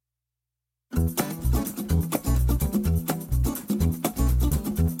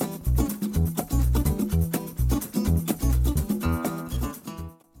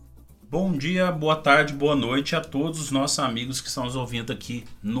Bom dia, boa tarde, boa noite a todos os nossos amigos que estão nos ouvindo aqui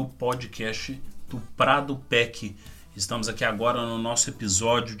no podcast do PradoPec. Estamos aqui agora no nosso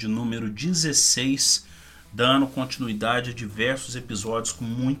episódio de número 16, dando continuidade a diversos episódios com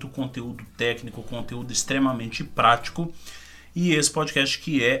muito conteúdo técnico, conteúdo extremamente prático. E esse podcast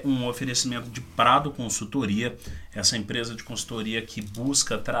que é um oferecimento de Prado Consultoria, essa empresa de consultoria que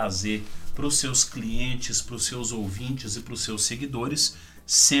busca trazer para os seus clientes, para os seus ouvintes e para os seus seguidores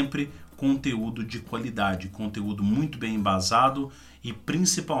sempre conteúdo de qualidade, conteúdo muito bem embasado e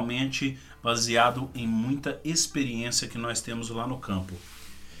principalmente baseado em muita experiência que nós temos lá no campo.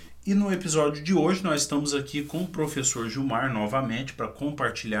 E no episódio de hoje nós estamos aqui com o professor Gilmar novamente para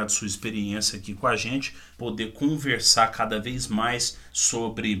compartilhar de sua experiência aqui com a gente, poder conversar cada vez mais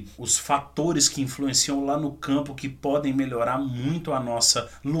sobre os fatores que influenciam lá no campo que podem melhorar muito a nossa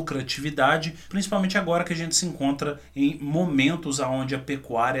lucratividade, principalmente agora que a gente se encontra em momentos onde a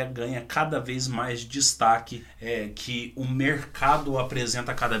pecuária ganha cada vez mais destaque, que o mercado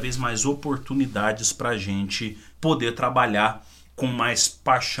apresenta cada vez mais oportunidades para a gente poder trabalhar com mais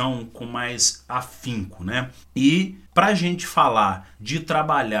paixão, com mais afinco, né? E para a gente falar de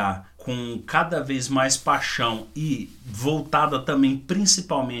trabalhar com cada vez mais paixão e voltada também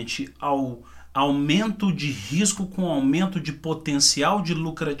principalmente ao aumento de risco com aumento de potencial de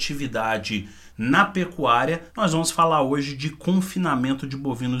lucratividade na pecuária, nós vamos falar hoje de confinamento de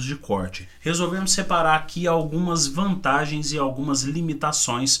bovinos de corte. Resolvemos separar aqui algumas vantagens e algumas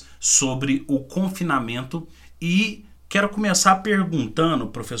limitações sobre o confinamento e quero começar perguntando,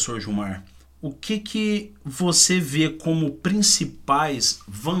 professor Gilmar, o que você vê como principais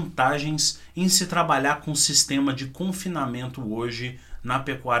vantagens em se trabalhar com o sistema de confinamento hoje na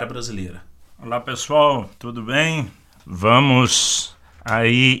pecuária brasileira? Olá pessoal, tudo bem? Vamos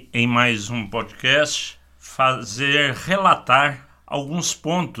aí em mais um podcast relatar alguns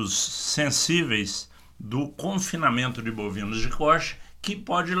pontos sensíveis do confinamento de bovinos de corte que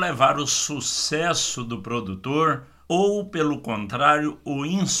pode levar o sucesso do produtor ou, pelo contrário, o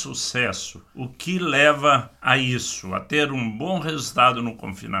insucesso. O que leva a isso? A ter um bom resultado no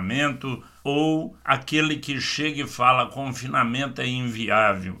confinamento ou aquele que chega e fala confinamento é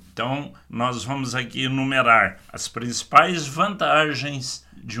inviável. Então, nós vamos aqui enumerar as principais vantagens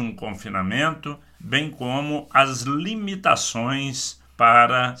de um confinamento, bem como as limitações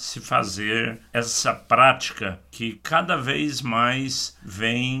para se fazer essa prática que cada vez mais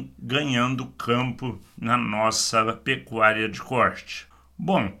vem ganhando campo na nossa pecuária de corte.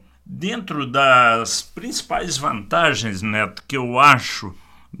 Bom, dentro das principais vantagens, Neto, que eu acho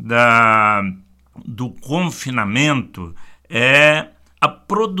do confinamento é a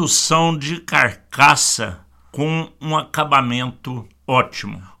produção de carcaça com um acabamento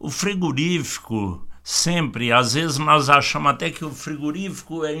ótimo. O frigorífico sempre, às vezes nós achamos até que o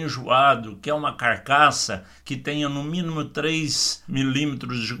frigorífico é enjoado, que é uma carcaça que tenha no mínimo 3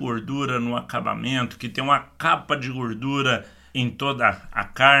 milímetros de gordura no acabamento, que tem uma capa de gordura em toda a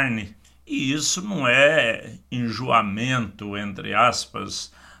carne. E isso não é enjoamento, entre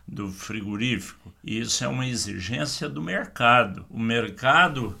aspas, do frigorífico. Isso é uma exigência do mercado. O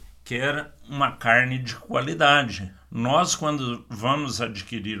mercado quer uma carne de qualidade. Nós, quando vamos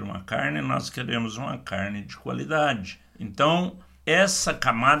adquirir uma carne, nós queremos uma carne de qualidade. Então, essa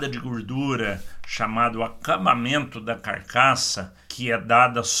camada de gordura, chamado acabamento da carcaça, que é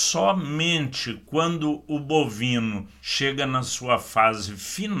dada somente quando o bovino chega na sua fase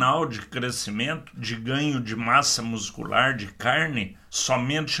final de crescimento, de ganho de massa muscular, de carne,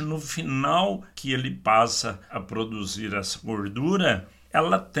 somente no final que ele passa a produzir essa gordura,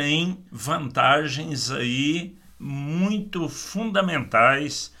 ela tem vantagens aí muito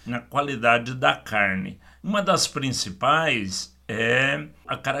fundamentais na qualidade da carne. Uma das principais é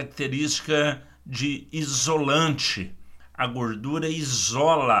a característica de isolante. A gordura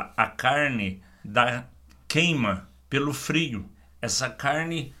isola a carne da queima pelo frio. Essa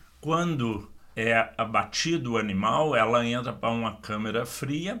carne, quando é abatido o animal, ela entra para uma câmara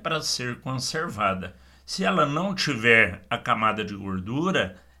fria para ser conservada. Se ela não tiver a camada de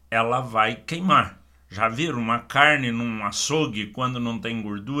gordura, ela vai queimar. Já viram uma carne num açougue, quando não tem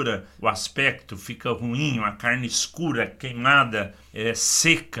gordura, o aspecto fica ruim, uma carne escura, queimada,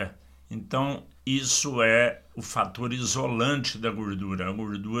 seca. Então, isso é o fator isolante da gordura. A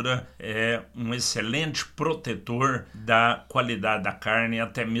gordura é um excelente protetor da qualidade da carne,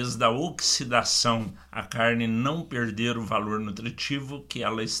 até mesmo da oxidação. A carne não perder o valor nutritivo que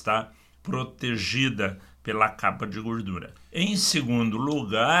ela está protegida pela capa de gordura. Em segundo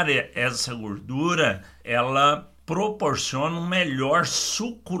lugar, essa gordura ela proporciona uma melhor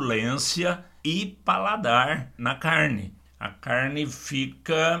suculência e paladar na carne. A carne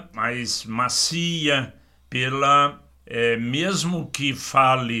fica mais macia mesmo que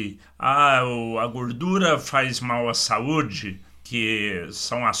fale a gordura faz mal à saúde, que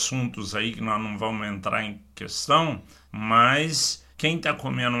são assuntos aí que nós não vamos entrar em questão, mas quem está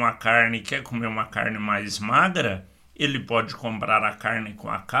comendo uma carne e quer comer uma carne mais magra, ele pode comprar a carne com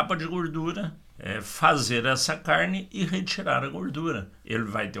a capa de gordura, fazer essa carne e retirar a gordura. Ele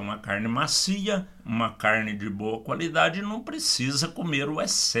vai ter uma carne macia, uma carne de boa qualidade e não precisa comer o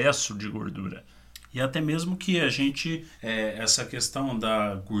excesso de gordura. E até mesmo que a gente, essa questão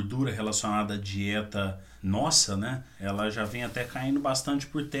da gordura relacionada à dieta nossa, né, ela já vem até caindo bastante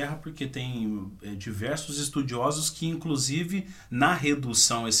por terra, porque tem diversos estudiosos que, inclusive, na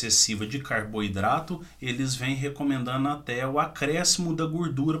redução excessiva de carboidrato, eles vêm recomendando até o acréscimo da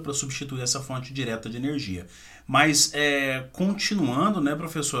gordura para substituir essa fonte direta de energia. Mas, continuando, né,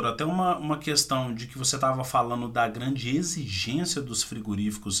 professor, até uma questão de que você estava falando da grande exigência dos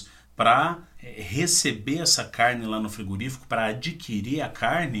frigoríficos para receber essa carne lá no frigorífico, para adquirir a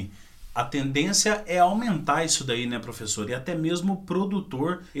carne, a tendência é aumentar isso daí, né, professor? E até mesmo o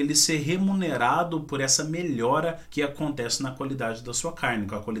produtor, ele ser remunerado por essa melhora que acontece na qualidade da sua carne,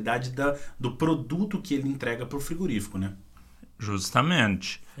 com a qualidade do produto que ele entrega para o frigorífico, né?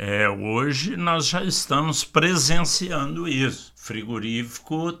 Justamente. Hoje nós já estamos presenciando isso. O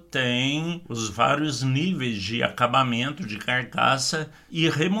frigorífico tem os vários níveis de acabamento de carcaça e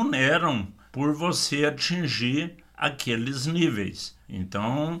remuneram por você atingir aqueles níveis.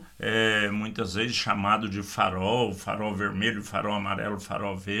 Então, muitas vezes chamado de farol vermelho, farol amarelo,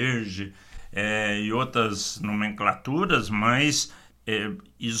 farol verde, e outras nomenclaturas, mas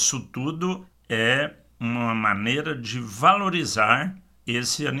isso tudo é uma maneira de valorizar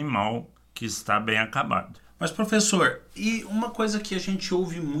esse animal que está bem acabado. Mas, professor, e uma coisa que a gente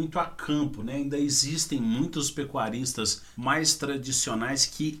ouve muito a campo, né? Ainda existem muitos pecuaristas mais tradicionais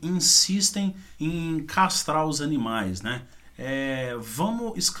que insistem em castrar os animais, né?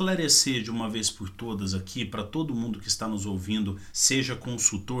 Vamos esclarecer de uma vez por todas aqui, para todo mundo que está nos ouvindo, seja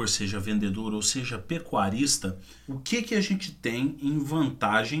consultor, seja vendedor ou seja pecuarista, o que a gente tem em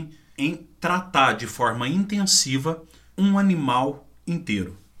vantagem em tratar de forma intensiva um animal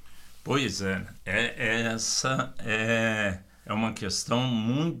inteiro. Pois essa é uma questão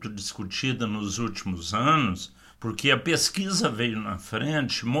muito discutida nos últimos anos, porque a pesquisa veio na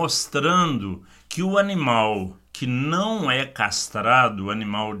frente mostrando que o animal que não é castrado, o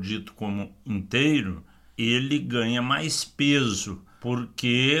animal dito como inteiro, ele ganha mais peso,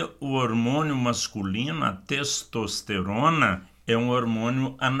 porque o hormônio masculino, a testosterona, é um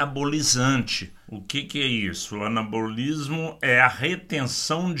hormônio anabolizante. O que é isso? O anabolismo é a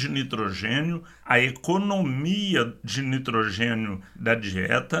retenção de nitrogênio, a economia de nitrogênio da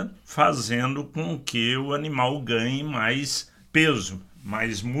dieta, fazendo com que o animal ganhe mais peso,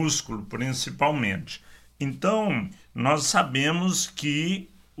 mais músculo principalmente. Então, nós sabemos que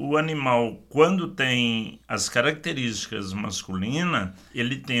o animal, quando tem as características masculinas,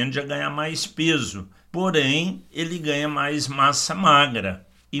 ele tende a ganhar mais peso. Porém, ele ganha mais massa magra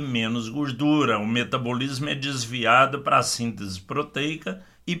e menos gordura. O metabolismo é desviado para a síntese proteica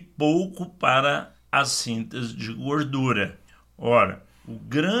e pouco para a síntese de gordura. Ora, o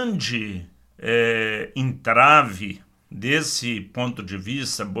grande entrave desse ponto de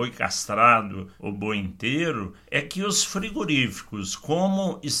vista, boi castrado ou boi inteiro, é que os frigoríficos,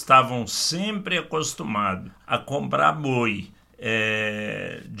 como estavam sempre acostumados a comprar boi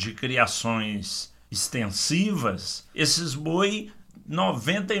de criações extensivas, esses boi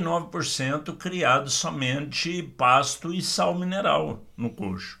 99% criados somente pasto e sal mineral no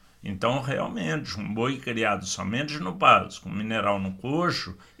coxo. Então, realmente, um boi criado somente no pasto, com mineral no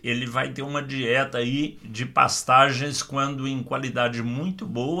coxo, ele vai ter uma dieta aí de pastagens, quando em qualidade muito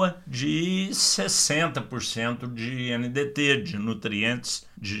boa, de 60% de NDT, de nutrientes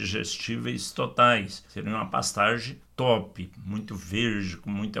digestíveis totais. Seria uma pastagem top, muito verde, com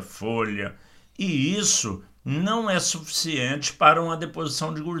muita folha. E isso não é suficiente para uma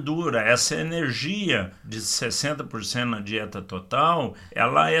deposição de gordura. Essa energia de 60% na dieta total,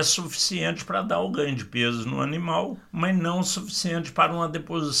 ela é suficiente para dar o ganho de peso no animal, mas não suficiente para uma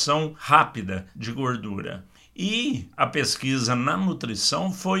deposição rápida de gordura. E a pesquisa na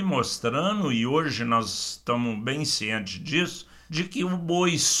nutrição foi mostrando, e hoje nós estamos bem cientes disso, de que o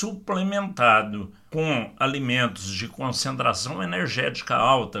boi suplementado com alimentos de concentração energética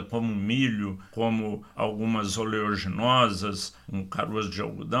alta, como milho, como algumas oleaginosas, um caroço de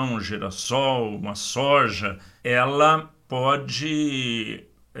algodão, um girassol, uma soja, ela pode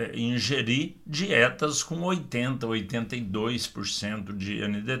ingerir dietas com 80%, 82% de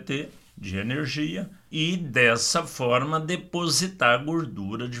NDT, de energia e, dessa forma, depositar a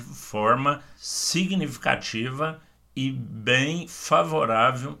gordura de forma significativa e bem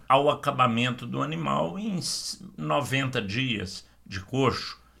favorável ao acabamento do animal em 90 dias de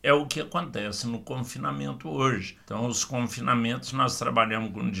coxo. É o que acontece no confinamento hoje. Então, os confinamentos nós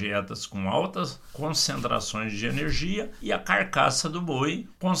trabalhamos com dietas com altas concentrações de energia e a carcaça do boi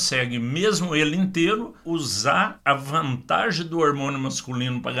consegue, mesmo ele inteiro, usar a vantagem do hormônio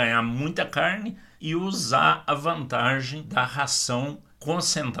masculino para ganhar muita carne e usar a vantagem da ração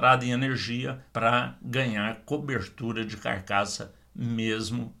concentrada em energia para ganhar cobertura de carcaça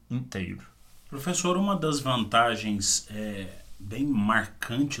mesmo inteiro. Professor, uma das vantagens bem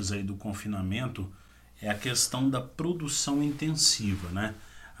marcantes aí do confinamento é a questão da produção intensiva, né?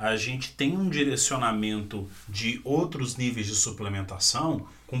 A gente tem um direcionamento de outros níveis de suplementação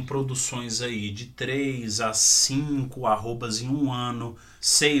com produções aí de 3 a 5 arrobas em um ano,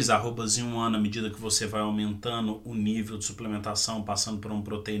 6 arrobas em um ano, à medida que você vai aumentando o nível de suplementação, passando por um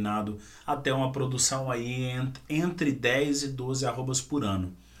proteinado, até uma produção aí entre 10 e 12 arrobas por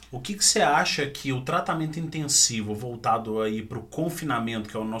ano. O que você acha que o tratamento intensivo voltado aí para o confinamento,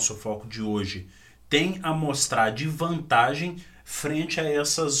 que é o nosso foco de hoje, tem a mostrar de vantagem frente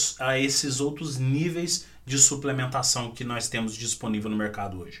a esses outros níveis de suplementação que nós temos disponível no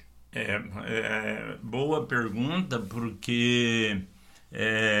mercado hoje? Boa pergunta, porque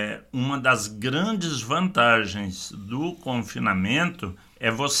uma das grandes vantagens do confinamento é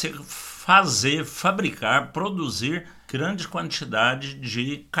você fabricar, produzir grande quantidade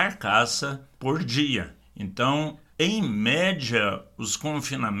de carcaça por dia. Então, em média, os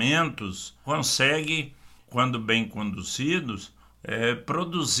confinamentos conseguem, quando bem conduzidos,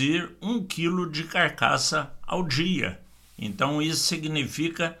 produzir 1 quilo de carcaça ao dia. Então, isso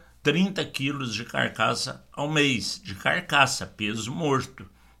significa 30 quilos de carcaça ao mês, de carcaça, peso morto.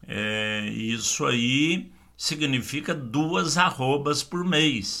 Isso aí significa 2 arrobas por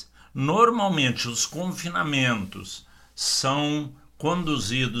mês. Normalmente, os confinamentos são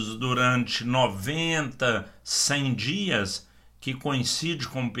conduzidos durante 90, 100 dias, que coincide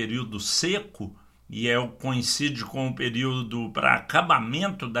com o período seco, e coincide com o período para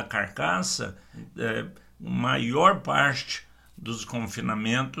acabamento da carcaça. Maior parte dos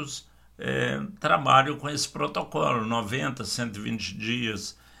confinamentos trabalham com esse protocolo, 90, 120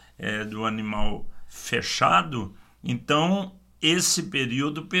 dias do animal fechado. Então, esse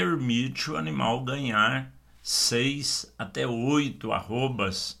período permite o animal ganhar 6 até 8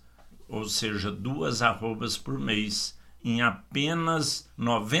 arrobas, ou seja, 2 arrobas por mês. Em apenas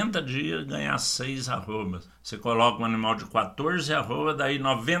 90 dias, ganhar 6 arrobas. Você coloca um animal de 14 arrobas, daí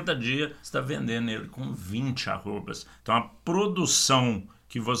 90 dias você está vendendo ele com 20 arrobas. Então, a produção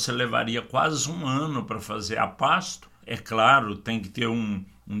que você levaria quase um ano para fazer a pasto, é claro, tem que ter um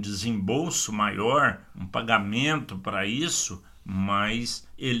desembolso maior, um pagamento para isso, mas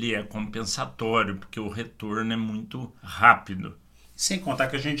ele é compensatório, porque o retorno é muito rápido. Sem contar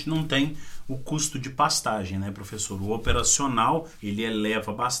que a gente não tem o custo de pastagem, né, professor? O operacional, ele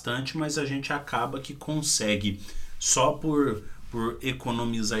eleva bastante, mas a gente acaba que consegue, só por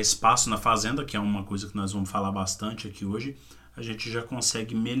economizar espaço na fazenda, que é uma coisa que nós vamos falar bastante aqui hoje, a gente já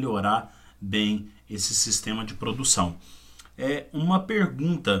consegue melhorar bem esse sistema de produção. Uma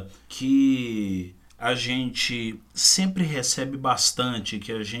pergunta que a gente sempre recebe bastante,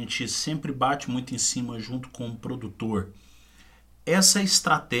 que a gente sempre bate muito em cima junto com o produtor. Essa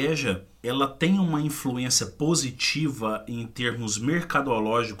estratégia, ela tem uma influência positiva em termos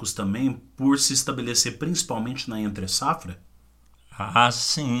mercadológicos também, por se estabelecer principalmente na entre-safra?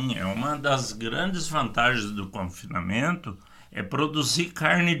 Sim. É uma das grandes vantagens do confinamento, é produzir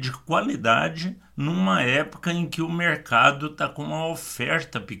carne de qualidade numa época em que o mercado está com uma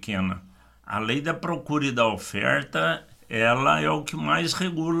oferta pequena. A lei da procura e da oferta, ela é o que mais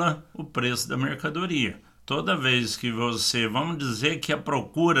regula o preço da mercadoria. Toda vez que vamos dizer que a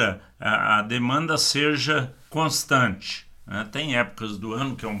procura, a demanda seja constante, né? Tem épocas do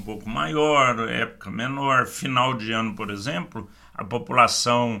ano que é um pouco maior, época menor. Final de ano, por exemplo, a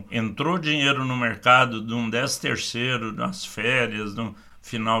população entrou dinheiro no mercado de um 13º, das férias, no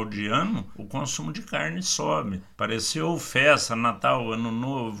final de ano, o consumo de carne sobe. Apareceu festa, Natal, Ano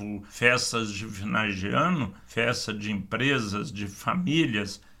Novo, festas de finais de ano, festa de empresas, de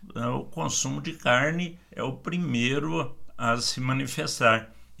famílias. O consumo de carne é o primeiro a se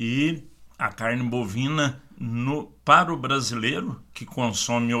manifestar. E a carne bovina, para o brasileiro, que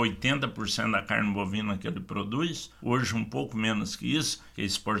consome 80% da carne bovina que ele produz, hoje um pouco menos que isso, que a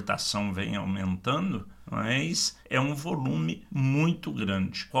exportação vem aumentando, mas é um volume muito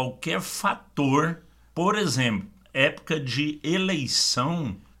grande. Qualquer fator, por exemplo, época de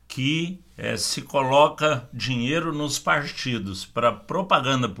eleição, que se coloca dinheiro nos partidos para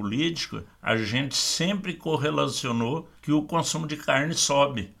propaganda política, a gente sempre correlacionou que o consumo de carne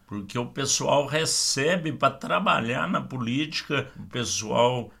sobe, porque o pessoal recebe para trabalhar na política, o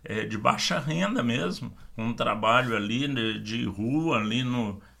pessoal de baixa renda mesmo, um trabalho ali de rua, ali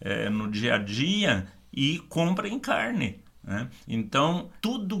no dia a dia, e compra em carne. Então,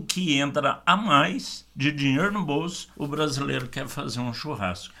 tudo que entra a mais de dinheiro no bolso, o brasileiro quer fazer um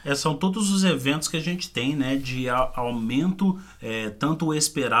churrasco. São todos os eventos que a gente tem, né, de aumento, tanto o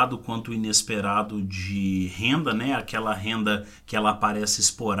esperado quanto o inesperado de renda, né, aquela renda que ela aparece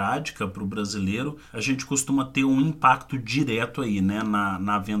esporádica para o brasileiro. A gente costuma ter um impacto direto aí, né,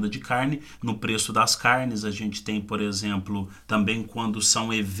 na venda de carne, no preço das carnes. A gente tem, por exemplo, também quando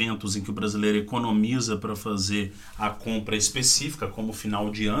são eventos em que o brasileiro economiza para fazer a compra específica, como o final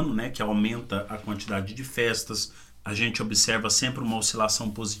de ano, né, que aumenta a quantidade de festas. A gente observa sempre uma oscilação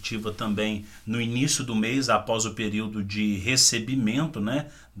positiva também no início do mês, após o período de recebimento, né,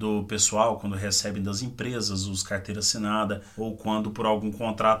 do pessoal, quando recebem das empresas, os carteira assinada, ou quando por algum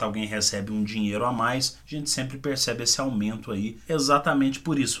contrato alguém recebe um dinheiro a mais. A gente sempre percebe esse aumento aí, exatamente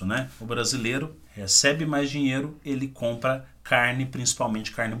por isso, né? O brasileiro recebe mais dinheiro, ele compra carne,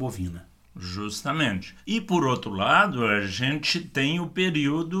 principalmente carne bovina. Justamente. E por outro lado, a gente tem o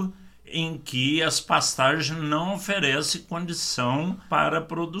período em que as pastagens não oferecem condição para a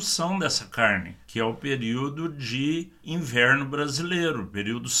produção dessa carne, que é o período de inverno brasileiro,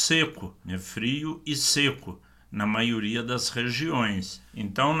 período seco, frio e seco, na maioria das regiões.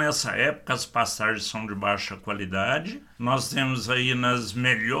 Então, nessa época, as pastagens são de baixa qualidade. Nós temos aí nas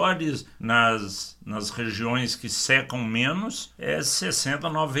melhores, nas regiões que secam menos, 60,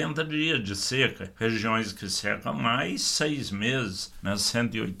 90 dias de seca. Regiões que secam mais, 6 meses,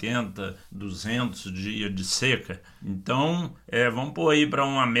 180, 200 dias de seca. Então, vamos pôr aí para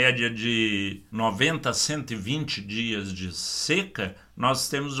uma média de 90 a 120 dias de seca, nós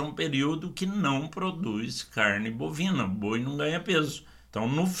temos um período que não produz carne bovina, o boi não ganha peso. Então,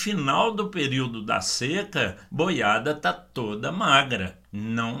 no final do período da seca, boiada está toda magra,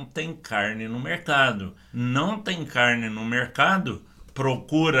 não tem carne no mercado. Não tem carne no mercado,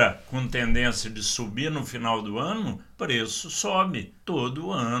 procura com tendência de subir no final do ano, preço sobe.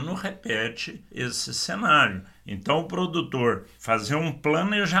 Todo ano repete esse cenário. Então, o produtor fazer um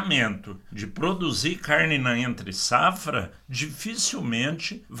planejamento de produzir carne na entre-safra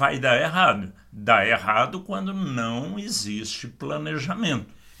dificilmente vai dar errado. Dá errado quando não existe planejamento.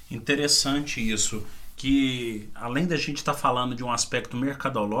 Interessante isso, que além da gente estar falando de um aspecto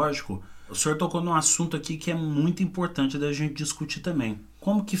mercadológico, o senhor tocou num assunto aqui que é muito importante da gente discutir também.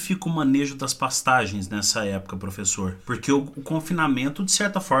 Como que fica o manejo das pastagens nessa época, professor? Porque o confinamento, de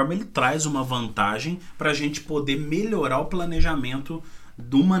certa forma, ele traz uma vantagem para a gente poder melhorar o planejamento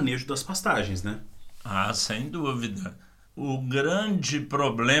do manejo das pastagens, né? Sem dúvida. O grande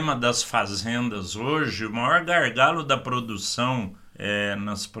problema das fazendas hoje, o maior gargalo da produção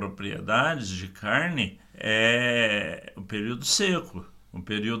nas propriedades de carne é o período seco. O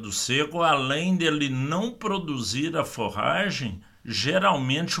período seco, além dele não produzir a forragem,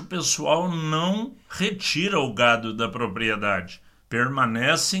 geralmente o pessoal não retira o gado da propriedade.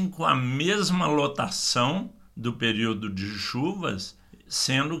 Permanecem com a mesma lotação do período de chuvas,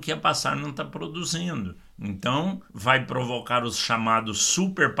 sendo que a pastagem não está produzindo. Então, vai provocar os chamados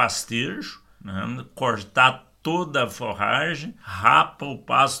superpastejos, cortar toda a forragem, rapa o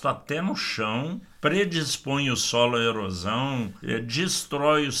pasto até no chão, predispõe o solo à erosão,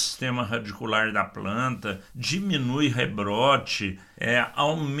 destrói o sistema radicular da planta, diminui rebrote,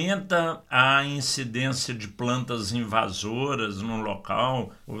 aumenta a incidência de plantas invasoras no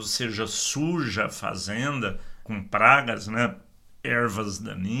local, ou seja, suja a fazenda com pragas, ervas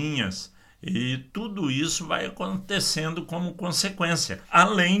daninhas. E tudo isso vai acontecendo como consequência,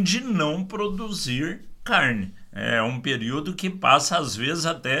 além de não produzir carne. É um período que passa, às vezes,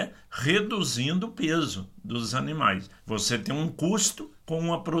 até reduzindo o peso dos animais. Você tem um custo com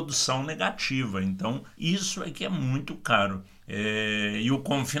uma produção negativa. Então, isso é que é muito caro. E o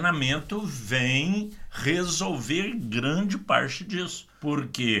confinamento vem resolver grande parte disso.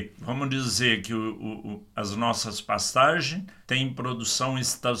 Porque, vamos dizer que as nossas pastagens têm produção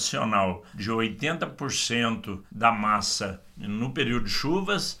estacional de 80% da massa no período de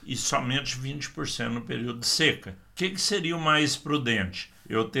chuvas e somente 20% no período de seca. O que seria o mais prudente?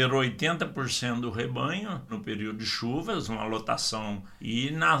 Eu ter 80% do rebanho no período de chuvas, uma lotação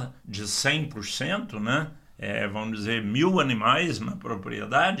de 100%, vamos dizer, 1.000 animais na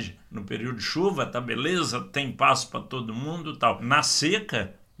propriedade, no período de chuva, tá beleza, tem pasto para todo mundo, tal. Na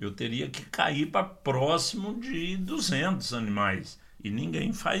seca, eu teria que cair para próximo de 200 animais. E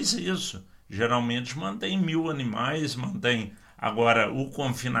ninguém faz isso. Geralmente mantém 1.000 animais, mantém. Agora, o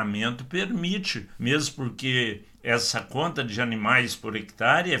confinamento permite, mesmo porque essa conta de animais por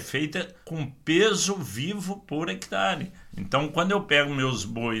hectare é feita com peso vivo por hectare. Então, quando eu pego meus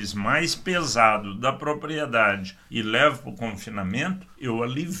bois mais pesados da propriedade e levo para o confinamento, eu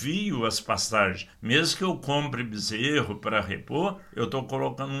alivio as pastagens. Mesmo que eu compre bezerro para repor, eu estou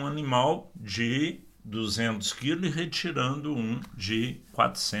colocando um animal de 200 quilos e retirando um de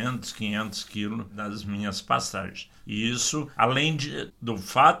 400, 500 quilos das minhas pastagens. E isso, além do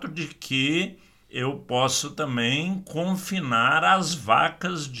fato de que eu posso também confinar as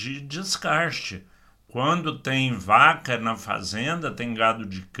vacas de descarte. Quando tem vaca na fazenda, tem gado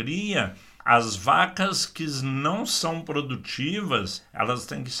de cria, as vacas que não são produtivas, elas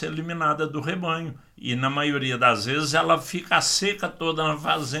têm que ser eliminadas do rebanho. E na maioria das vezes ela fica seca toda na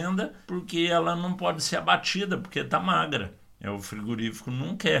fazenda porque ela não pode ser abatida, porque está magra. O frigorífico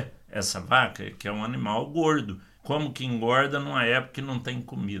não quer essa vaca, que é um animal gordo. Como que engorda numa época que não tem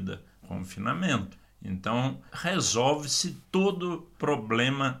comida? Confinamento. Então, resolve-se todo o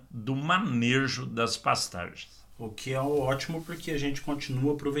problema do manejo das pastagens. O que é ótimo porque a gente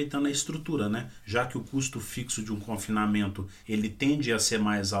continua aproveitando a estrutura, né? Já que o custo fixo de um confinamento ele tende a ser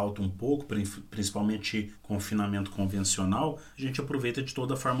mais alto um pouco, principalmente confinamento convencional, a gente aproveita de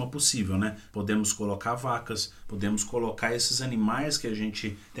toda forma possível, né? Podemos colocar vacas, podemos colocar esses animais que a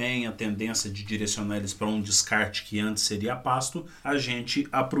gente tem a tendência de direcionar eles para um descarte que antes seria pasto, a gente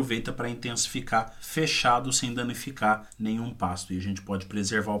aproveita para intensificar fechado sem danificar nenhum pasto. E a gente pode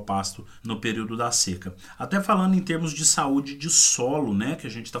preservar o pasto no período da seca. Até falando em termos de saúde de solo, né, que a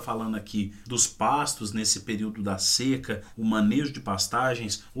gente está falando aqui dos pastos nesse período da seca, o manejo de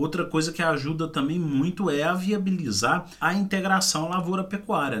pastagens, outra coisa que ajuda também muito é a viabilizar a integração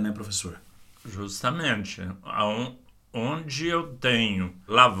lavoura-pecuária, né, professor? Justamente. Onde eu tenho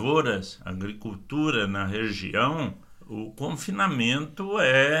lavouras, agricultura na região, o confinamento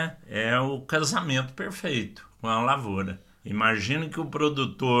é o casamento perfeito com a lavoura. Imagine que o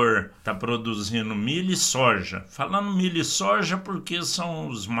produtor está produzindo milho e soja. Falando milho e soja porque são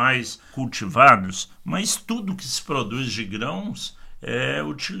os mais cultivados, mas tudo que se produz de grãos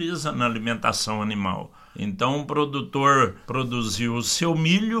utiliza na alimentação animal. Então o produtor produziu o seu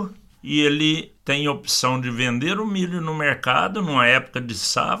milho e ele tem a opção de vender o milho no mercado numa época de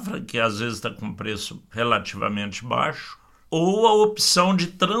safra, que às vezes está com preço relativamente baixo, ou a opção de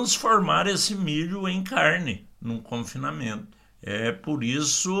transformar esse milho em carne num confinamento. Por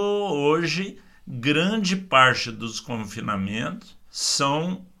isso, hoje, grande parte dos confinamentos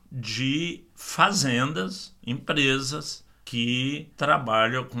são de fazendas, empresas que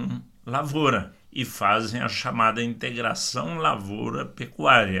trabalham com lavoura e fazem a chamada integração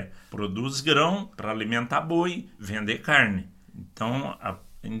lavoura-pecuária. Produz grão para alimentar boi, vender carne. Então, a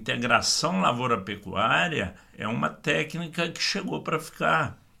integração lavoura-pecuária é uma técnica que chegou para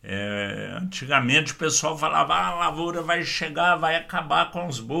ficar. Antigamente o pessoal falava: a lavoura vai chegar, vai acabar com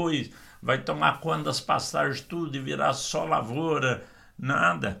os bois, vai tomar conta das pastagens tudo e virar só lavoura.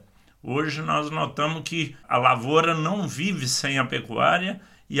 Nada. Hoje nós notamos que a lavoura não vive sem a pecuária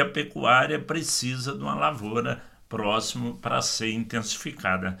e a pecuária precisa de uma lavoura próximo para ser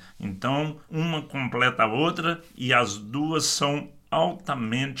intensificada. Então, uma completa a outra e as duas são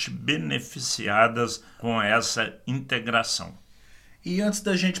altamente beneficiadas com essa integração. E antes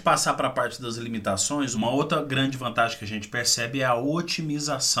da gente passar para a parte das limitações, uma outra grande vantagem que a gente percebe é a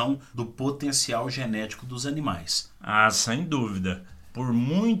otimização do potencial genético dos animais. Sem dúvida. Por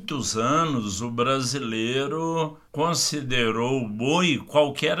muitos anos, o brasileiro considerou o boi,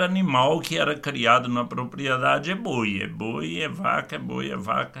 qualquer animal que era criado na propriedade é boi. É boi, é vaca, é boi, é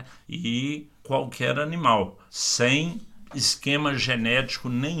vaca e qualquer animal, sem esquema genético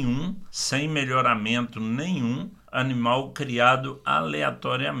nenhum, sem melhoramento nenhum, animal criado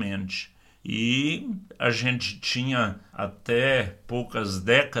aleatoriamente. E a gente tinha até poucas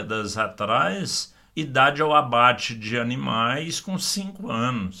décadas atrás idade ao abate de animais com 5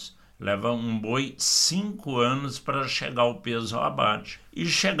 anos. Leva um boi 5 anos para chegar ao peso ao abate. E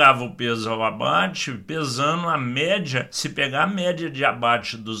chegava o peso ao abate pesando a média. Se pegar a média de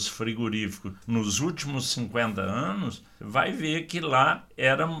abate dos frigoríficos nos últimos 50 anos, vai ver que lá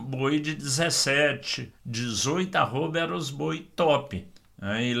era um boi de 17, 18 arroba eram os boi top.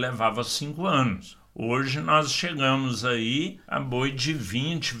 E levava 5 anos. Hoje nós chegamos aí a boi de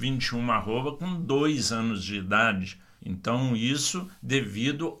 20, 21 arroba com 2 anos de idade. Então isso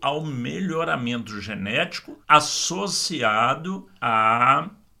devido ao melhoramento genético associado à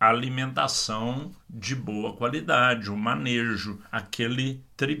alimentação de boa qualidade, o manejo, aquele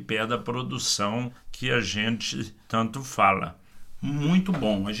tripé da produção que a gente tanto fala. Muito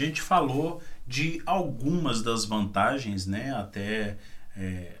bom. A gente falou de algumas das vantagens, né? Até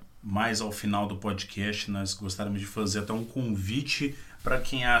mais ao final do podcast nós gostaríamos de fazer até um convite para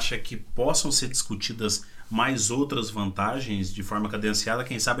quem acha que possam ser discutidas mais outras vantagens de forma cadenciada.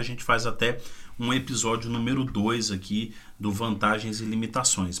 Quem sabe a gente faz até um episódio número 2 aqui do vantagens e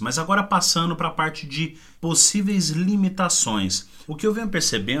limitações. Mas agora passando para a parte de possíveis limitações. O que eu venho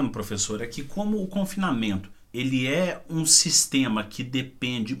percebendo, professor, é que como o confinamento ele é um sistema que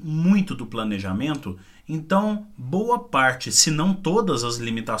depende muito do planejamento, então boa parte, se não todas as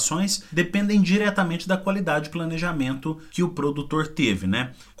limitações, dependem diretamente da qualidade de planejamento que o produtor teve,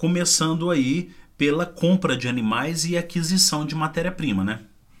 né? Começando aí pela compra de animais e aquisição de matéria-prima, né?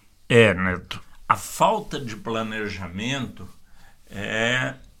 Neto. A falta de planejamento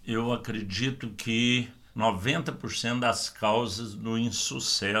eu acredito que 90% das causas do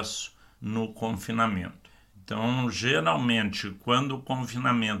insucesso no confinamento. Então, geralmente, quando o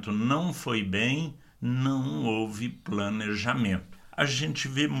confinamento não foi bem, não houve planejamento. A gente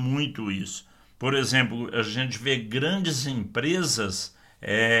vê muito isso. Por exemplo, a gente vê grandes empresas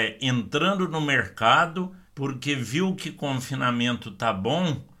entrando no mercado porque viu que confinamento está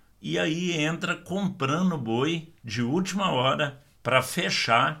bom e aí entra comprando boi de última hora para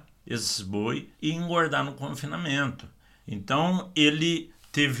fechar esses boi e engordar no confinamento. Então, ele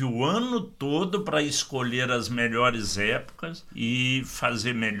teve o ano todo para escolher as melhores épocas e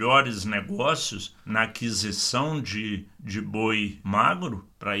fazer melhores negócios na aquisição de boi magro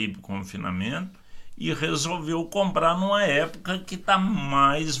para ir para o confinamento e resolveu comprar numa época que está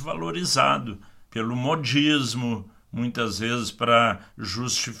mais valorizado pelo modismo, muitas vezes para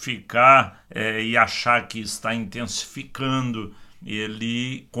justificar e achar que está intensificando.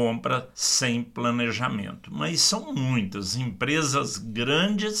 Ele compra sem planejamento. Mas são muitas empresas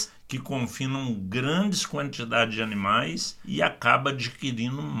grandes que confinam grandes quantidades de animais e acaba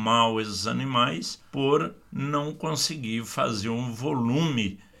adquirindo mal esses animais por não conseguir fazer um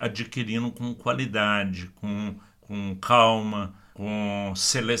volume adquirindo com qualidade, com calma, com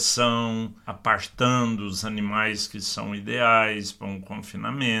seleção, apartando os animais que são ideais para um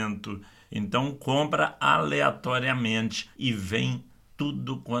confinamento. Então compra aleatoriamente e vem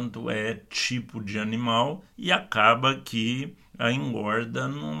tudo quanto é tipo de animal e acaba que a engorda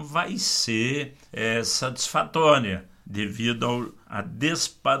não vai ser satisfatória devido à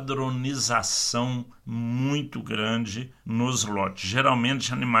despadronização muito grande nos lotes,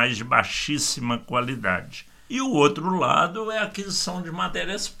 geralmente animais de baixíssima qualidade. E o outro lado é a aquisição de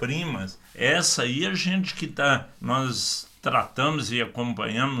matérias-primas. Essa aí nós tratamos e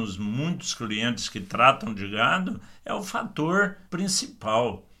acompanhamos muitos clientes que tratam de gado, é o fator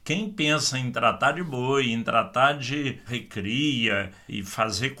principal. Quem pensa em tratar de boi, em tratar de recria e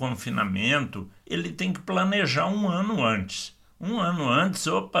fazer confinamento, ele tem que planejar um ano antes. Um ano antes,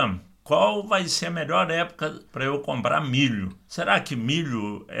 qual vai ser a melhor época para eu comprar milho? Será que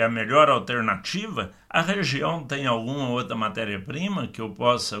milho é a melhor alternativa? A região tem alguma outra matéria-prima que eu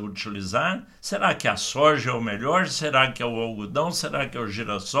possa utilizar? Será que a soja é o melhor? Será que é o algodão? Será que é o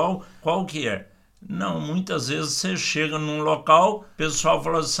girassol? Qual que é? Não, muitas vezes você chega num local, o pessoal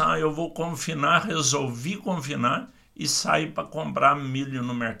fala assim, eu vou confinar, resolvi confinar e sai para comprar milho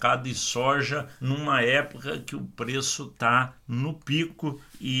no mercado e soja numa época que o preço está no pico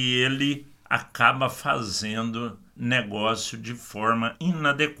e ele acaba fazendo negócio de forma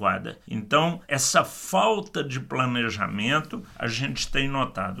inadequada. Então, essa falta de planejamento, a gente tem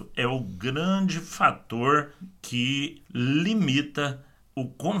notado, é o grande fator que limita o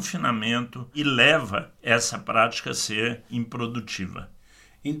confinamento e leva essa prática a ser improdutiva.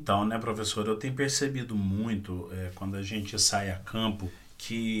 Então, né, professor, eu tenho percebido muito quando a gente sai a campo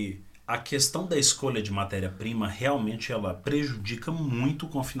que a questão da escolha de matéria-prima realmente ela prejudica muito o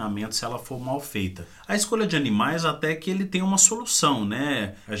confinamento se ela for mal feita. A escolha de animais até que ele tem uma solução,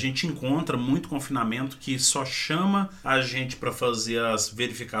 né? A gente encontra muito confinamento que só chama a gente para fazer as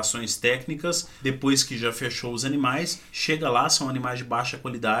verificações técnicas depois que já fechou os animais. Chega lá, são animais de baixa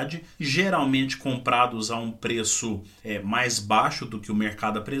qualidade, geralmente comprados a um preço mais baixo do que o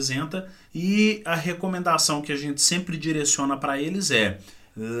mercado apresenta, e a recomendação que a gente sempre direciona para eles é: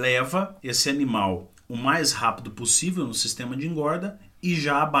 leva esse animal o mais rápido possível no sistema de engorda e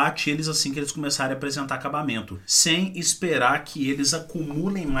já abate eles assim que eles começarem a apresentar acabamento, sem esperar que eles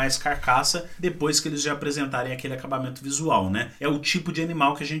acumulem mais carcaça depois que eles já apresentarem aquele acabamento visual, né? É o tipo de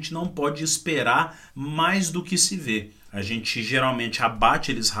animal que a gente não pode esperar mais do que se vê. A gente geralmente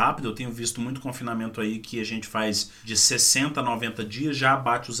abate eles rápido. Eu tenho visto muito confinamento aí que a gente faz de 60 a 90 dias, já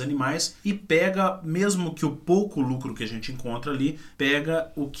abate os animais e pega, mesmo que o pouco lucro que a gente encontra ali,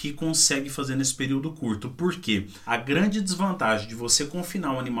 pega o que consegue fazer nesse período curto. Por quê? A grande desvantagem de você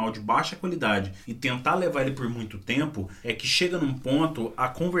confinar um animal de baixa qualidade e tentar levar ele por muito tempo é que chega num ponto, a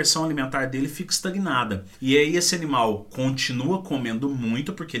conversão alimentar dele fica estagnada. E aí esse animal continua comendo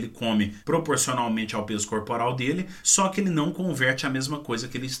muito, porque ele come proporcionalmente ao peso corporal dele, só que ele não converte a mesma coisa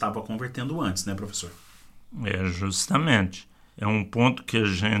que ele estava convertendo antes, né, professor? Justamente. É um ponto que a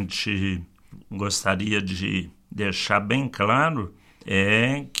gente gostaria de deixar bem claro,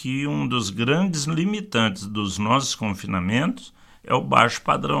 é que um dos grandes limitantes dos nossos confinamentos é o baixo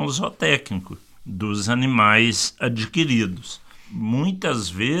padrão zootécnico dos animais adquiridos. Muitas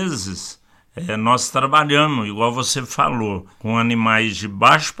vezes nós trabalhamos, igual você falou, com animais de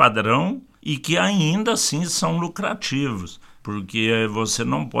baixo padrão e que ainda assim são lucrativos, porque você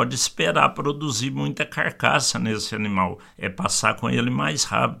não pode esperar produzir muita carcaça nesse animal. É passar com ele mais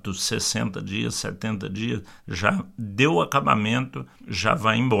rápido, 60 dias, 70 dias, já deu acabamento, já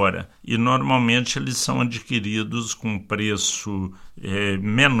vai embora. E normalmente eles são adquiridos com preço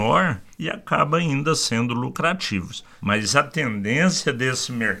menor e acaba ainda sendo lucrativos. Mas a tendência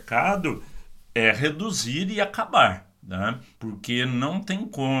desse mercado é reduzir e acabar. Tá? Porque não tem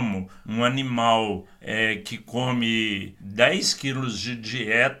como um animal que come 10 quilos de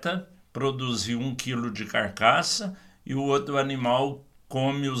dieta produzir 1 quilo de carcaça e o outro animal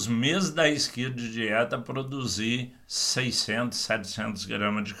come os mesmos 10 quilos de dieta produzir 600, 700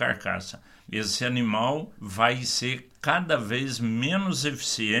 gramas de carcaça. Esse animal vai ser cada vez menos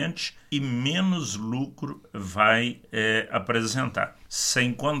eficiente e menos lucro vai apresentar.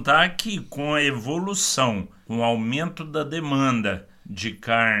 Sem contar que com a evolução, com o aumento da demanda de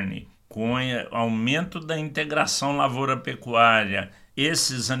carne, com o aumento da integração lavoura-pecuária,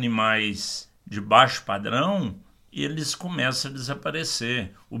 esses animais de baixo padrão, eles começam a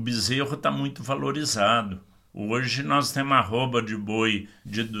desaparecer. O bezerro está muito valorizado. Hoje nós temos arroba de boi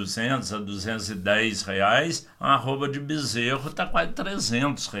de 200 a 210 reais, a arroba de bezerro está quase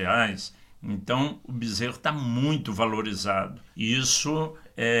 300 reais. Então o bezerro está muito valorizado. Isso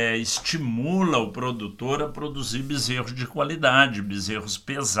estimula o produtor a produzir bezerros de qualidade, bezerros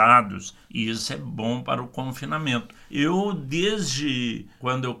pesados, e isso é bom para o confinamento. Eu, desde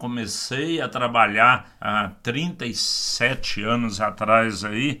quando eu comecei a trabalhar há 37 anos atrás,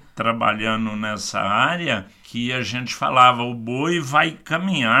 trabalhando nessa área, que a gente falava, o boi vai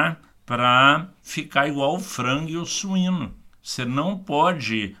caminhar para ficar igual o frango e o suíno. Você não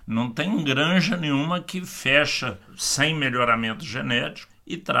pode, não tem granja nenhuma que fecha sem melhoramento genético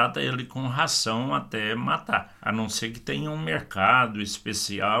e trata ele com ração até matar, a não ser que tenha um mercado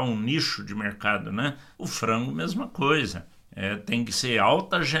especial, um nicho de mercado, né? O frango, mesma coisa. Tem que ser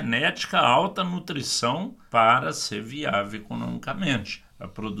alta genética, alta nutrição para ser viável economicamente, para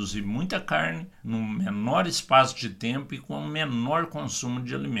produzir muita carne no menor espaço de tempo e com o menor consumo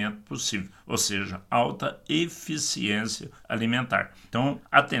de alimento possível, ou seja, alta eficiência alimentar. Então,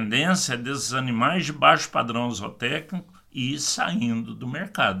 a tendência é desses animais de baixo padrão zootécnico ir saindo do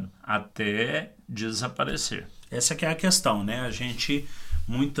mercado até desaparecer. Essa que é a questão, né? A gente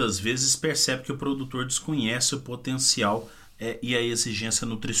muitas vezes percebe que o produtor desconhece o potencial e a exigência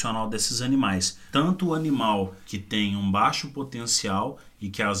nutricional desses animais. Tanto o animal que tem um baixo potencial e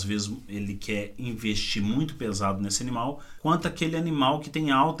que às vezes ele quer investir muito pesado nesse animal, quanto aquele animal que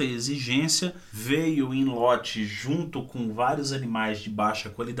tem alta exigência, veio em lote junto com vários animais de baixa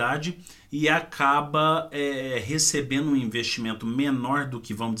qualidade e acaba recebendo um investimento menor do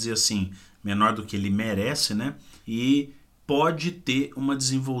que, vamos dizer assim, menor do que ele merece, né? E pode ter uma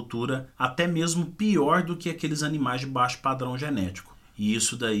desenvoltura até mesmo pior do que aqueles animais de baixo padrão genético. E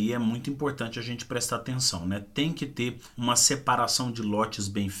isso daí é muito importante a gente prestar atenção, né? Tem que ter uma separação de lotes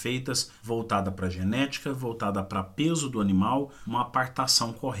bem feitas, voltada para genética, voltada para peso do animal, uma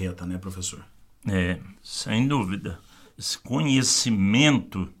apartação correta, né, professor? Sem dúvida. Esse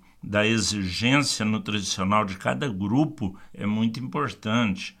conhecimento da exigência nutricional de cada grupo é muito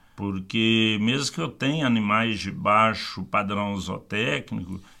importante. Porque mesmo que eu tenha animais de baixo padrão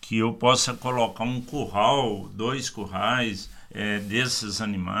zootécnico, que eu possa colocar um curral, 2 currais desses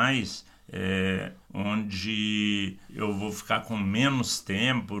animais, onde eu vou ficar com menos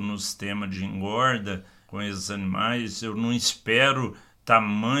tempo no sistema de engorda com esses animais, eu não espero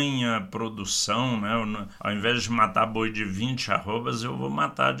tamanha produção, né? Ao invés de matar boi de 20 arrobas, eu vou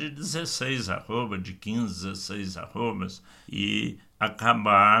matar de 16 arrobas, de 15, 16 arrobas, e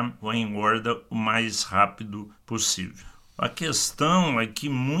acabar com a engorda o mais rápido possível. A questão é que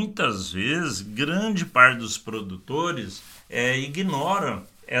muitas vezes grande parte dos produtores ignoram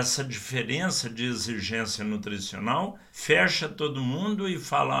essa diferença de exigência nutricional, fecha todo mundo e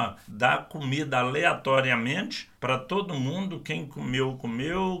fala, dá comida aleatoriamente para todo mundo, quem comeu,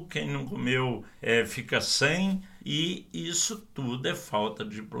 comeu, quem não comeu fica sem, e isso tudo é falta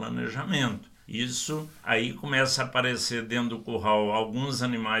de planejamento. Isso aí começa a aparecer dentro do curral, alguns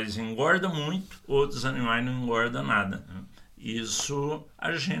animais engordam muito, outros animais não engordam nada. Isso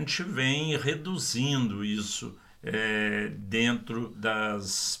a gente vem reduzindo isso dentro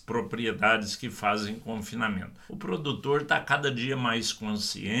das propriedades que fazem confinamento. O produtor está cada dia mais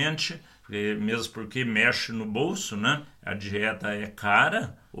consciente, mesmo porque mexe no bolso, né? A dieta é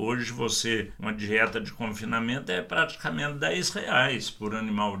cara. Hoje uma dieta de confinamento é praticamente R$10 por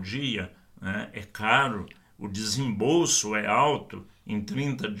animal dia, né? É caro, o desembolso é alto. Em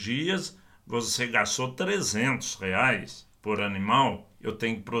 30 dias você gastou R$300 por animal. Eu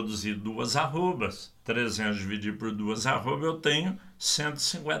tenho que produzir 2 arrobas. 300 dividido por 2 arrobas, eu tenho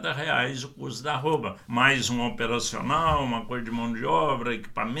R$150 o custo da arroba. Mais um operacional, uma coisa de mão de obra,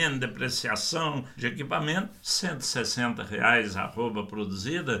 equipamento, depreciação de equipamento, R$160 a arroba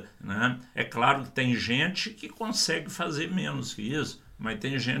produzida, né? É claro que tem gente que consegue fazer menos que isso, mas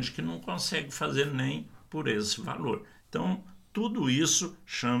tem gente que não consegue fazer nem por esse valor. Então, tudo isso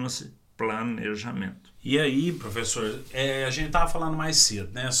chama-se planejamento. E aí, professor, a gente estava falando mais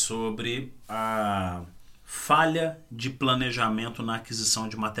cedo, né, sobre a falha de planejamento na aquisição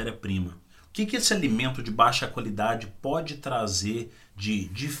de matéria-prima. O que esse alimento de baixa qualidade pode trazer de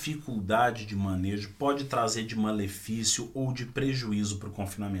dificuldade de manejo, pode trazer de malefício ou de prejuízo para o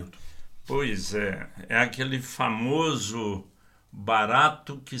confinamento? Pois é aquele famoso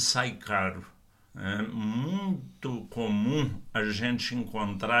barato que sai caro. É muito comum a gente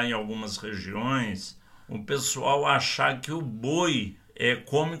encontrar em algumas regiões o pessoal achar que o boi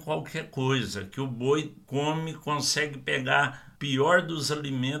come qualquer coisa, que o boi consegue pegar pior dos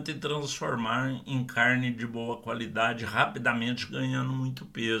alimentos e transformar em carne de boa qualidade, rapidamente ganhando muito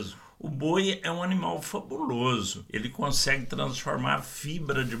peso. O boi é um animal fabuloso, ele consegue transformar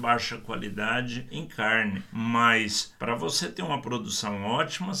fibra de baixa qualidade em carne, mas para você ter uma produção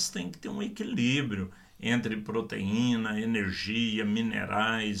ótima, você tem que ter um equilíbrio entre proteína, energia,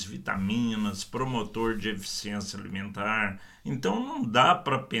 minerais, vitaminas, promotor de eficiência alimentar. Então não dá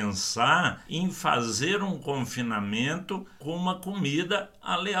para pensar em fazer um confinamento com uma comida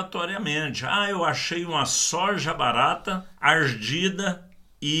aleatoriamente. Eu achei uma soja barata, ardida,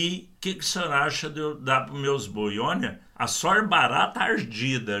 e o que o senhor acha de eu dar para os meus boi? Olha, a soja barata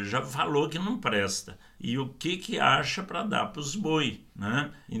ardida já falou que não presta. E o que acha para dar para os boi,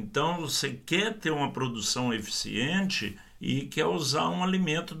 né? Então você quer ter uma produção eficiente e quer usar um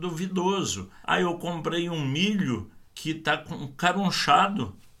alimento duvidoso. Eu comprei um milho que está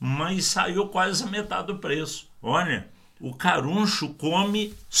carunchado, mas saiu quase a metade do preço. Olha, o caruncho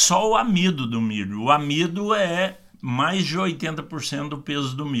come só o amido do milho. O amido é mais de 80% do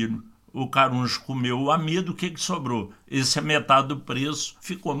peso do milho. O caruncho comeu o amido, o que sobrou? Esse é metade do preço,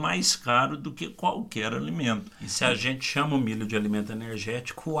 ficou mais caro do que qualquer alimento. E se a gente chama o milho de alimento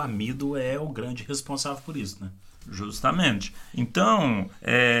energético, o amido é o grande responsável por isso, né? Justamente. Então,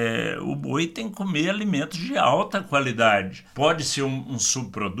 o boi tem que comer alimentos de alta qualidade. Pode ser um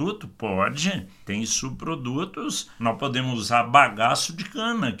subproduto? Pode. Tem subprodutos. Nós podemos usar bagaço de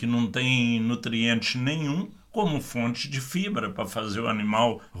cana, que não tem nutriente nenhum, como fonte de fibra para fazer o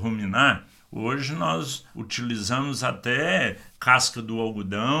animal ruminar. Hoje nós utilizamos até casca do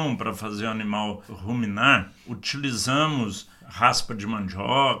algodão para fazer o animal ruminar. Utilizamos raspa de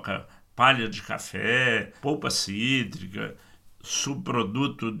mandioca, palha de café, polpa cítrica,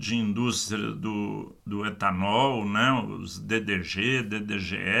 subproduto de indústria do etanol, né? Os DDG,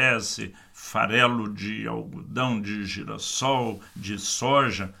 DDGS, farelo de algodão, de girassol, de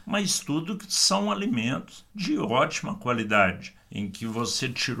soja, mas tudo que são alimentos de ótima qualidade, em que você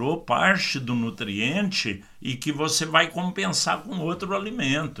tirou parte do nutriente e que você vai compensar com outro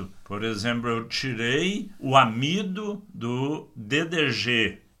alimento. Por exemplo, eu tirei o amido do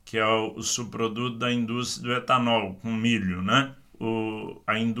DDG, que é o subproduto da indústria do etanol, com milho, né?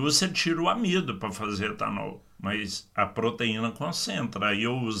 A indústria tira o amido para fazer etanol, mas a proteína concentra. Aí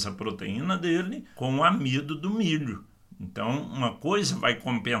eu uso a proteína dele com o amido do milho. Então, uma coisa vai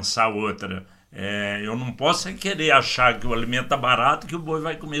compensar a outra. Eu não posso querer achar que o alimento está barato, que o boi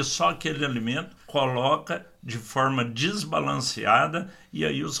vai comer só aquele alimento, coloca de forma desbalanceada e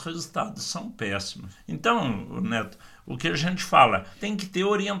aí os resultados são péssimos. Então, Neto, o que a gente fala, tem que ter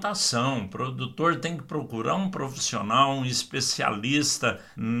orientação, o produtor tem que procurar um profissional, um especialista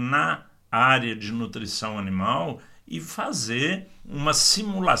na área de nutrição animal e fazer uma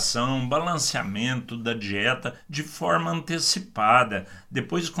simulação, um balanceamento da dieta de forma antecipada.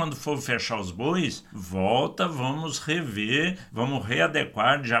 Depois, quando for fechar os bois, vamos rever, vamos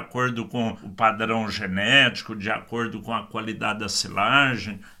readequar de acordo com o padrão genético, de acordo com a qualidade da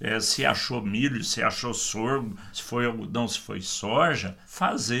silagem, se achou milho, se achou sorgo, se foi algodão, se foi soja,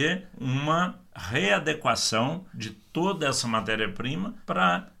 fazer uma readequação de toda essa matéria-prima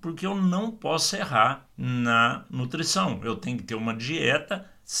porque eu não posso errar na nutrição. Eu tenho que ter uma dieta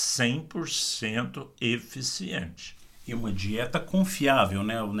 100% eficiente. E uma dieta confiável,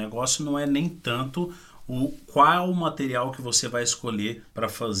 né? O negócio não é nem tanto qual o material que você vai escolher para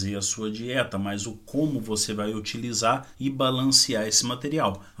fazer a sua dieta, mas o como você vai utilizar e balancear esse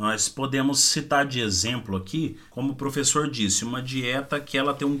material. Nós podemos citar de exemplo aqui, como o professor disse, uma dieta que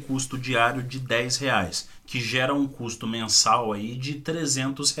ela tem um custo diário de R$10, que gera um custo mensal aí de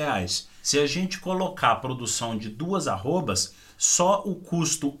R$300. Se a gente colocar a produção de 2 arrobas, só o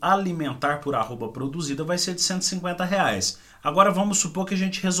custo alimentar por arroba produzida vai ser de R$150. Agora vamos supor que a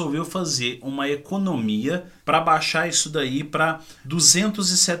gente resolveu fazer uma economia para baixar isso daí para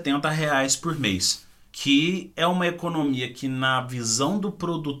R$270 por mês, que é uma economia que na visão do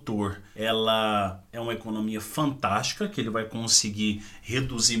produtor ela é uma economia fantástica, que ele vai conseguir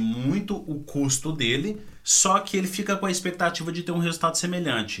reduzir muito o custo dele, só que ele fica com a expectativa de ter um resultado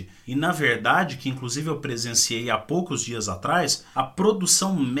semelhante. E na verdade, que inclusive eu presenciei há poucos dias atrás, a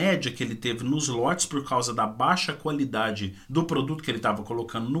produção média que ele teve nos lotes por causa da baixa qualidade do produto que ele estava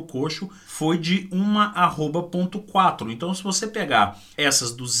colocando no coxo foi de 1,4. Então se você pegar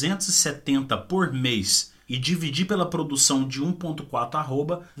essas 270 por mês e dividir pela produção de 1,4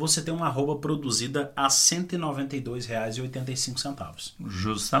 arroba, você tem uma arroba produzida a R$ 192,85.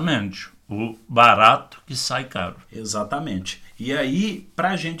 Justamente. O barato que sai caro. Exatamente. E aí,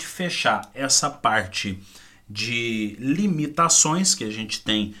 para a gente fechar essa parte de limitações que a gente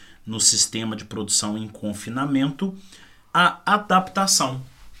tem no sistema de produção em confinamento, a adaptação.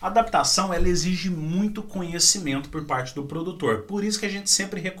 A adaptação ela exige muito conhecimento por parte do produtor. Por isso que a gente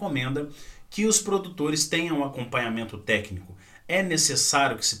sempre recomenda que os produtores tenham um acompanhamento técnico. É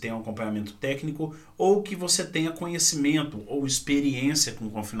necessário que se tenha um acompanhamento técnico ou que você tenha conhecimento ou experiência com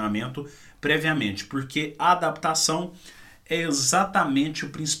confinamento previamente, porque a adaptação é exatamente o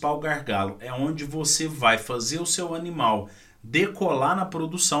principal gargalo. É onde você vai fazer o seu animal decolar na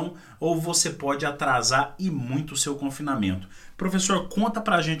produção ou você pode atrasar e muito o seu confinamento. Professor, conta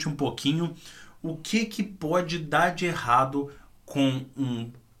pra gente um pouquinho o que pode dar de errado com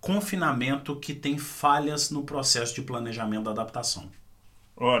um confinamento que tem falhas no processo de planejamento da adaptação.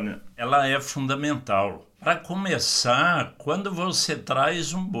 Olha, ela é fundamental. Para começar, quando você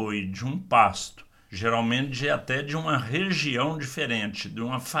traz um boi de um pasto, geralmente até de uma região diferente, de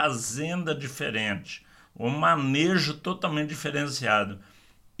uma fazenda diferente, um manejo totalmente diferenciado,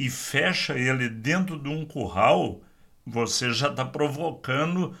 e fecha ele dentro de um curral, você já está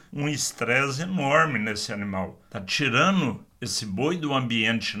provocando um estresse enorme nesse animal. Está tirando esse boi do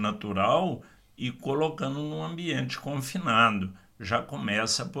ambiente natural e colocando num ambiente confinado. Já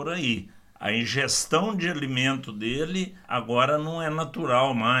começa por aí. A ingestão de alimento dele agora não é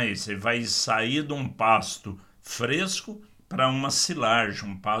natural mais. Ele vai sair de um pasto fresco para uma silagem,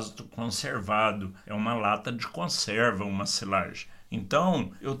 um pasto conservado. É uma lata de conserva, uma silagem.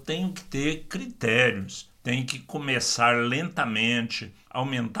 Então, eu tenho que ter critérios. Tem que começar lentamente,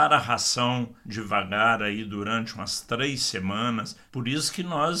 aumentar a ração devagar aí durante umas 3 semanas. Por isso que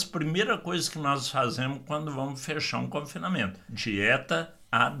primeira coisa que nós fazemos quando vamos fechar um confinamento, dieta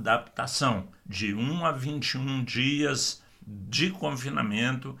adaptação. De 1 a 21 dias de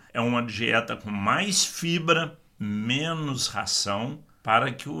confinamento é uma dieta com mais fibra, menos ração,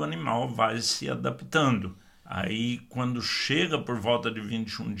 para que o animal vá se adaptando. Aí, quando chega por volta de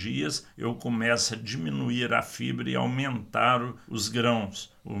 21 dias, eu começo a diminuir a fibra e aumentar os grãos,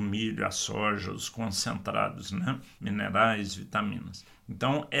 o milho, a soja, os concentrados, né? Minerais, vitaminas.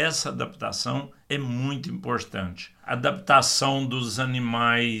 Então, essa adaptação é muito importante. Adaptação dos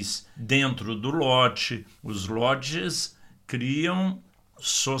animais dentro do lote. Os lotes criam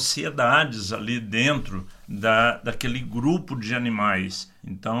sociedades ali dentro daquele grupo de animais.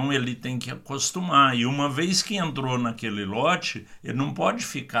 Então ele tem que acostumar. E uma vez que entrou naquele lote, ele não pode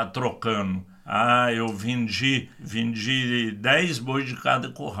ficar trocando. Eu vendi 10 bois de cada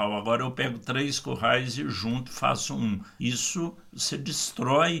curral, agora eu pego 3 currais e junto faço um. Isso você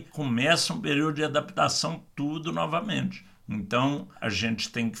destrói, começa um período de adaptação tudo novamente. Então, a gente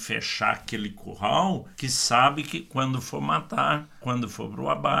tem que fechar aquele curral que sabe que quando for matar, quando for para o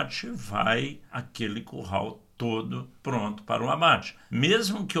abate, vai aquele curral todo pronto para o abate.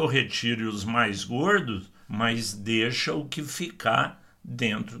 Mesmo que eu retire os mais gordos, mas deixa o que ficar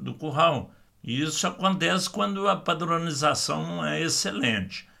dentro do curral. Isso acontece quando a padronização não é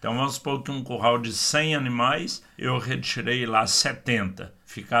excelente. Então vamos supor que um curral de 100 animais, eu retirei lá 70.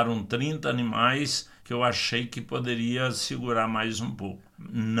 Ficaram 30 animais que eu achei que poderia segurar mais um pouco.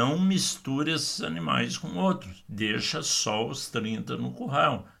 Não misture esses animais com outros. Deixa só os 30 no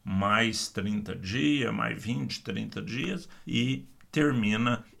curral. Mais 30 dias, mais 20, 30 dias e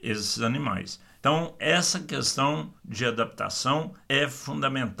termina esses animais. Então, essa questão de adaptação é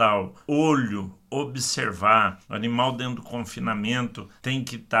fundamental. Olho, observar. O animal dentro do confinamento tem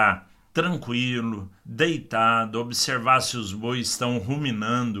que estar tranquilo, deitado, observar se os bois estão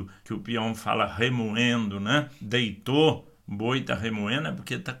ruminando, que o peão fala remoendo, né? Deitou, o boi está remoendo é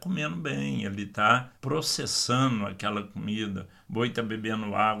porque está comendo bem, ele está processando aquela comida, o boi está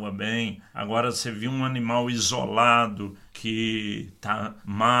bebendo água bem. Agora você viu um animal isolado, que está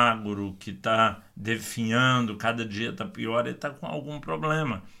magro, que está definhando, cada dia está pior, ele está com algum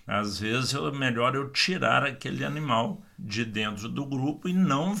problema. Às vezes é melhor eu tirar aquele animal de dentro do grupo e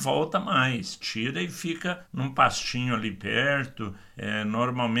não volta mais. Tira e fica num pastinho ali perto.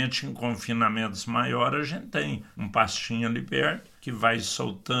 Normalmente em confinamentos maiores a gente tem um pastinho ali perto que vai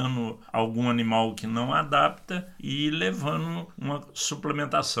soltando algum animal que não adapta e levando uma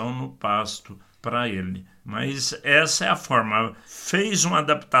suplementação no pasto para ele. Mas essa é a forma. Fez uma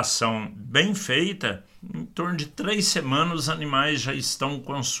adaptação bem feita, em torno de 3 semanas os animais já estão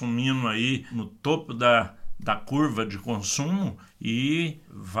consumindo aí no topo da curva de consumo e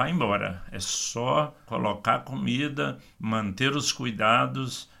vai embora. É só colocar comida, manter os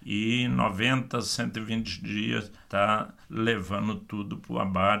cuidados e 90, 120 dias tá levando tudo para o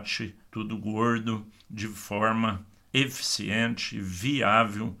abate, tudo gordo, de forma eficiente,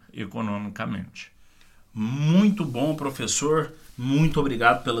 viável economicamente. Muito bom, professor. Muito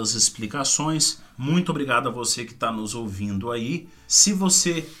obrigado pelas explicações. Muito obrigado a você que está nos ouvindo aí. Se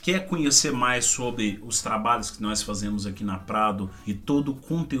você quer conhecer mais sobre os trabalhos que nós fazemos aqui na Prado e todo o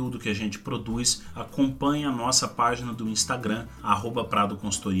conteúdo que a gente produz, acompanhe a nossa página do Instagram,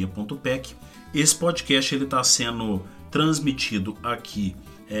 @pradoconsultoria.pec. Esse podcast está sendo transmitido aqui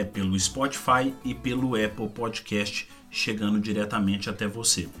pelo Spotify e pelo Apple Podcast, chegando diretamente até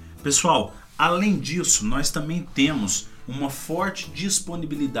você. Pessoal, além disso, nós também temos uma forte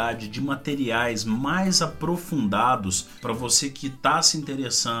disponibilidade de materiais mais aprofundados para você que está se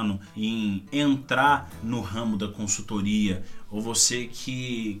interessando em entrar no ramo da consultoria ou você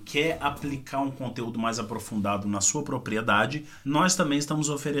que quer aplicar um conteúdo mais aprofundado na sua propriedade. Nós também estamos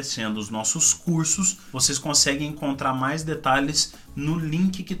oferecendo os nossos cursos. Vocês conseguem encontrar mais detalhes no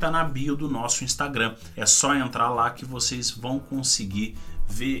link que está na bio do nosso Instagram. É só entrar lá que vocês vão conseguir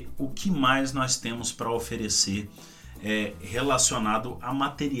ver o que mais nós temos para oferecer relacionado a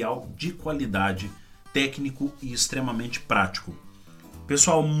material de qualidade, técnico e extremamente prático.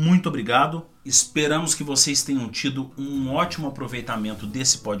 Pessoal, muito obrigado. Esperamos que vocês tenham tido um ótimo aproveitamento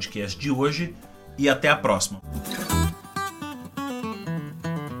desse podcast de hoje e até a próxima.